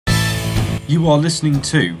You are listening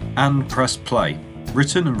to And Press Play,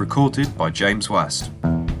 written and recorded by James West.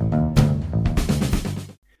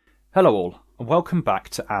 Hello all, and welcome back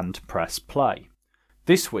to And Press Play.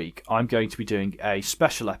 This week I'm going to be doing a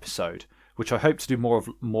special episode, which I hope to do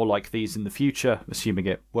more like these in the future, assuming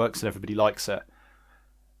it works and everybody likes it.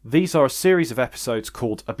 These are a series of episodes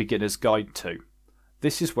called A Beginner's Guide to.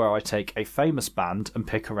 This is where I take a famous band and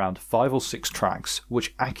pick around 5 or 6 tracks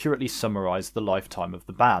which accurately summarise the lifetime of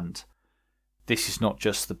the band. This is not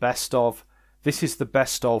just the best of, this is the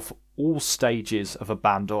best of all stages of a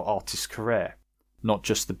band or artist's career, not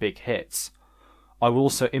just the big hits. I will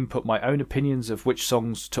also input my own opinions of which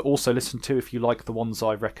songs to also listen to if you like the ones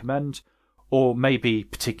I recommend, or maybe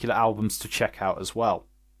particular albums to check out as well.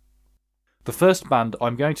 The first band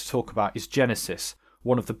I'm going to talk about is Genesis,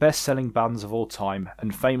 one of the best-selling bands of all time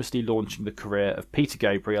and famously launching the career of Peter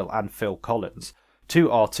Gabriel and Phil Collins, two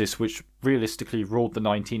artists which realistically ruled the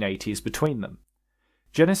 1980s between them.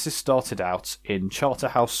 Genesis started out in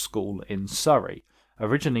Charterhouse School in Surrey,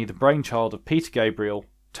 originally the brainchild of Peter Gabriel,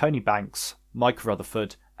 Tony Banks, Mike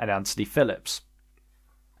Rutherford and Anthony Phillips.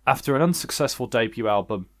 After an unsuccessful debut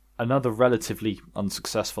album, another relatively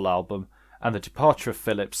unsuccessful album, and the departure of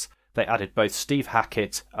Phillips, they added both Steve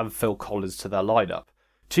Hackett and Phil Collins to their lineup,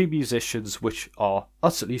 two musicians which are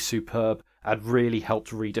utterly superb and really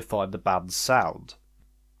helped redefine the band's sound.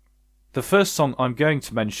 The first song I'm going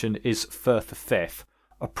to mention is Firth the Fifth,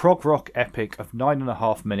 a prog rock epic of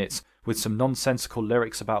 9.5 minutes with some nonsensical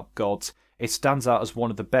lyrics about gods. It stands out as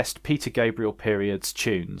one of the best Peter Gabriel period's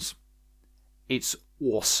tunes. It's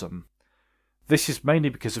awesome. This is mainly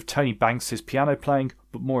because of Tony Banks' piano playing,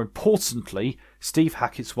 but more importantly, Steve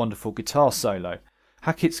Hackett's wonderful guitar solo.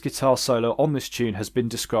 Hackett's guitar solo on this tune has been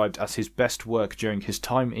described as his best work during his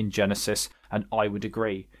time in Genesis, and I would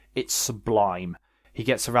agree. It's sublime. He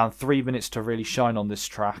gets around 3 minutes to really shine on this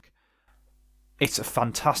track. It's a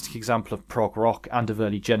fantastic example of prog rock and of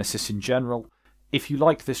early Genesis in general. If you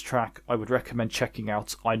like this track, I would recommend checking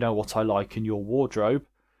out I Know What I Like in Your Wardrobe,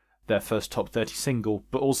 their first top 30 single,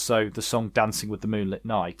 but also the song Dancing with the Moonlit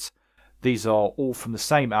Night. These are all from the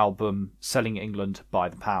same album, Selling England by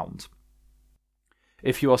the Pound.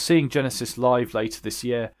 If you are seeing Genesis live later this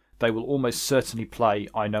year, they will almost certainly play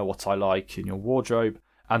I Know What I Like in Your Wardrobe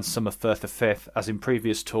and some of Firth the Fifth, as in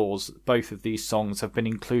previous tours both of these songs have been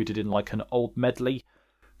included in like an old medley,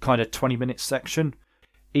 kind of 20-minute section.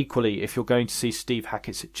 Equally, if you're going to see Steve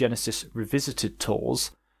Hackett's Genesis Revisited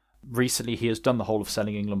tours, recently he has done the whole of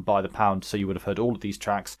Selling England by the Pound, so you would have heard all of these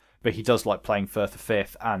tracks, but he does like playing Firth the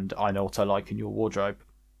Fifth and I Know What I Like in Your Wardrobe.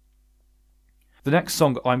 The next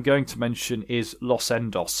song I'm going to mention is Los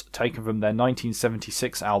Endos, taken from their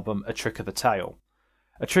 1976 album A Trick of the Tail.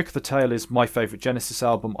 A Trick of the Tail is my favourite Genesis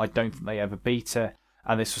album. I don't think they ever beat it,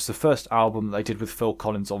 and this was the first album they did with Phil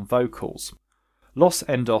Collins on vocals. Los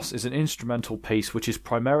Endos is an instrumental piece which is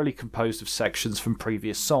primarily composed of sections from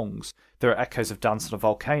previous songs. There are echoes of Dance on a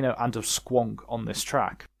Volcano and of Squonk on this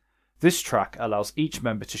track. This track allows each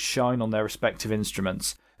member to shine on their respective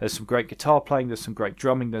instruments. There's some great guitar playing, there's some great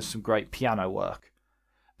drumming, there's some great piano work.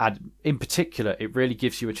 And in particular, it really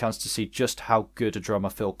gives you a chance to see just how good a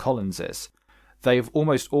drummer Phil Collins is. They have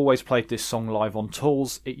almost always played this song live on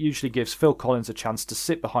tours. It usually gives Phil Collins a chance to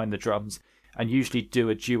sit behind the drums and usually do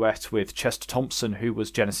a duet with Chester Thompson, who was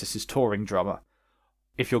Genesis's touring drummer.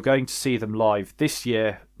 If you're going to see them live this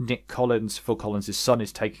year, Nick Collins, Phil Collins' son,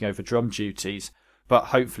 is taking over drum duties, but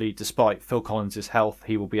hopefully, despite Phil Collins' health,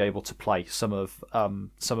 he will be able to play some of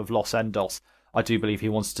Los Endos. I do believe he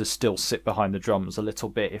wants to still sit behind the drums a little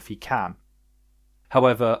bit if he can.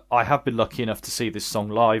 However, I have been lucky enough to see this song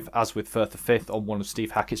live, as with Firth the Fifth, on one of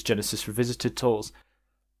Steve Hackett's Genesis Revisited tours.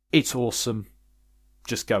 It's awesome.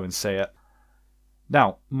 Just go and see it.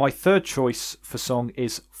 Now, my third choice for song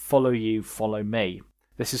is Follow You, Follow Me.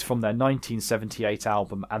 This is from their 1978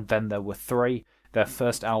 album, And Then There Were Three, their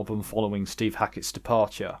first album following Steve Hackett's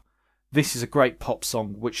departure. This is a great pop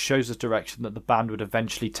song which shows the direction that the band would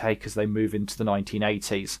eventually take as they move into the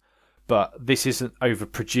 1980s. But this isn't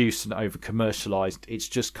overproduced and over-commercialised. It's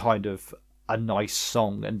just kind of a nice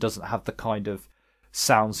song and doesn't have the kind of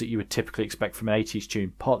sounds that you would typically expect from an 80s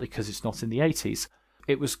tune, partly because it's not in the 80s.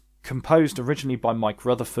 It was composed originally by Mike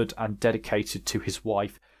Rutherford and dedicated to his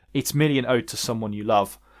wife. It's merely an ode to someone you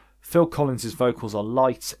love. Phil Collins' vocals are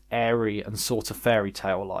light, airy and sort of fairy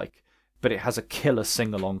tale-like, but it has a killer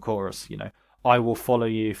sing-along chorus, I will follow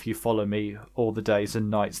you if you follow me all the days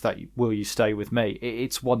and nights that will you stay with me.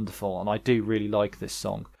 It's wonderful, and I do really like this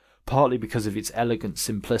song, partly because of its elegant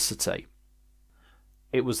simplicity.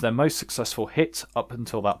 It was their most successful hit up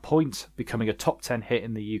until that point, becoming a top 10 hit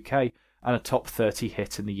in the UK and a top 30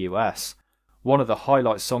 hit in the US. one of the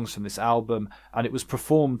highlight songs from this album, and it was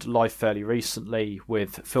performed live fairly recently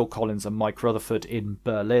with Phil Collins and Mike Rutherford in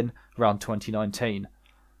Berlin around 2019.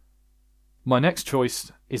 My next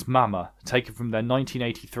choice is Mama, taken from their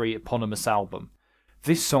 1983 eponymous album.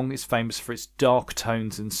 This song is famous for its dark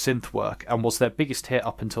tones and synth work, and was their biggest hit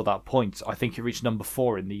up until that point. I think it reached number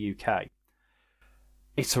 4 in the UK.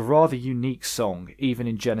 It's a rather unique song, even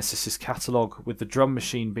in Genesis's catalogue, with the drum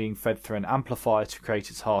machine being fed through an amplifier to create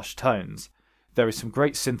its harsh tones. There is some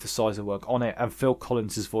great synthesizer work on it, and Phil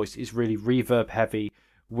Collins' voice is really reverb heavy,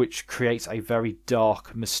 which creates a very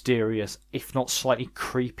dark, mysterious, if not slightly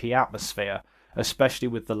creepy atmosphere, especially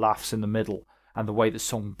with the laughs in the middle, and the way the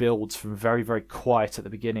song builds from very, very quiet at the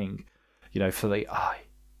beginning, for the "I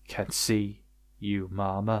can see you,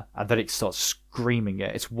 mama," and then it starts screaming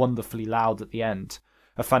it. It's wonderfully loud at the end.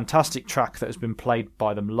 A fantastic track that has been played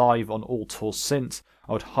by them live on all tours since.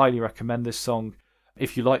 I would highly recommend this song.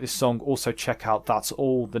 If you like this song, also check out That's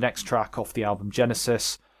All, the next track off the album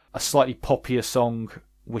Genesis, a slightly poppier song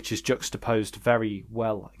which is juxtaposed very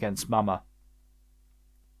well against Mama.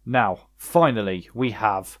 Now, finally, we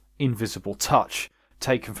have Invisible Touch,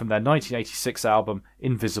 taken from their 1986 album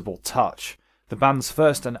Invisible Touch, the band's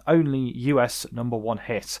first and only US #1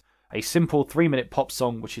 hit, a simple 3-minute pop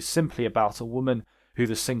song which is simply about a woman who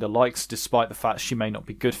the singer likes despite the fact she may not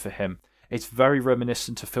be good for him. It's very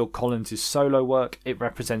reminiscent of Phil Collins' solo work. It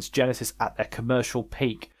represents Genesis at their commercial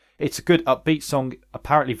peak. It's a good upbeat song,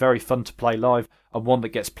 apparently very fun to play live, and one that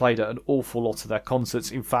gets played at an awful lot of their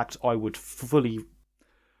concerts. In fact, I'd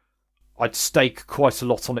stake quite a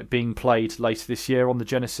lot on it being played later this year on the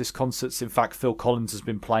Genesis concerts. In fact, Phil Collins has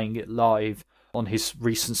been playing it live on his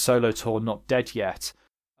recent solo tour, Not Dead Yet.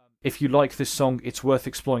 If you like this song, it's worth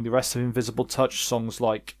exploring the rest of Invisible Touch, songs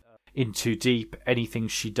like In Too Deep, Anything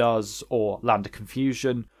She Does, or Land of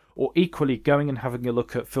Confusion, or equally going and having a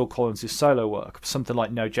look at Phil Collins' solo work, something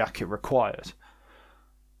like No Jacket Required.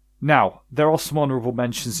 Now, there are some honourable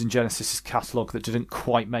mentions in Genesis' catalogue that didn't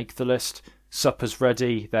quite make the list. Supper's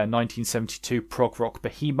Ready, their 1972 prog rock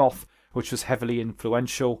behemoth, which was heavily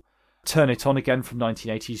influential. Turn It On Again from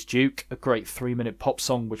 1980's Duke, a great 3-minute pop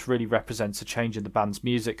song which really represents a change in the band's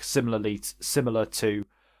music, similar to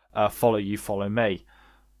Follow You, Follow Me.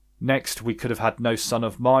 Next, we could have had No Son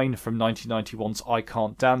of Mine from 1991's I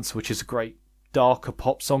Can't Dance, which is a great darker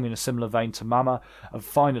pop song in a similar vein to Mama. And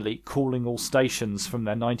finally, Calling All Stations from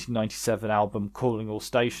their 1997 album Calling All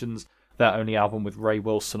Stations, their only album with Ray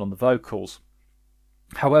Wilson on the vocals.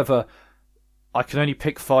 However, I can only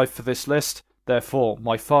pick 5 for this list. Therefore,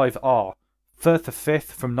 my 5 are Firth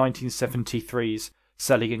Fifth from 1973's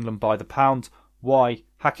Selling England by the Pound. Why?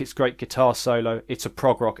 Hackett's great guitar solo. It's a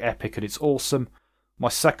prog rock epic and it's awesome. My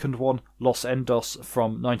second one, Los Endos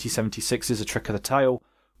from 1976's A Trick of the Tail.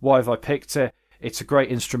 Why have I picked it? It's a great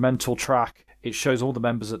instrumental track. It shows all the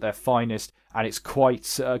members at their finest, and it's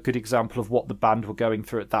quite a good example of what the band were going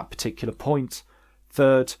through at that particular point.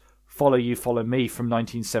 Third, Follow You, Follow Me from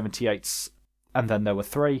 1978's And Then There Were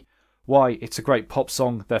Three. Why? It's a great pop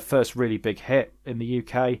song, their first really big hit in the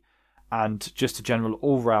UK, and just a general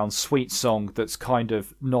all-round sweet song that's kind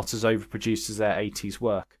of not as overproduced as their 80s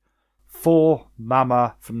work. 4,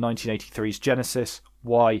 Mama from 1983's Genesis.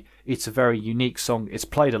 Why? It's a very unique song, it's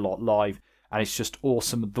played a lot live, and it's just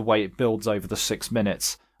awesome the way it builds over the 6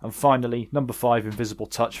 minutes. And finally, number 5, Invisible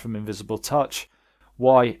Touch from Invisible Touch.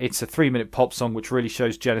 Why? It's a 3-minute pop song which really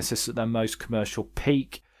shows Genesis at their most commercial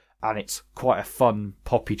peak, and it's quite a fun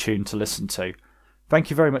poppy tune to listen to. Thank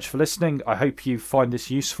you very much for listening. I hope you find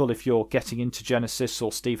this useful if you're getting into Genesis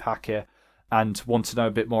or Steve Hackett and want to know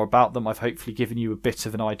a bit more about them. I've hopefully given you a bit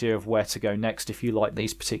of an idea of where to go next if you like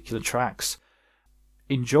these particular tracks.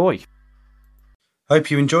 Enjoy!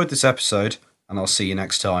 Hope you enjoyed this episode, and I'll see you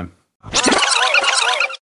next time.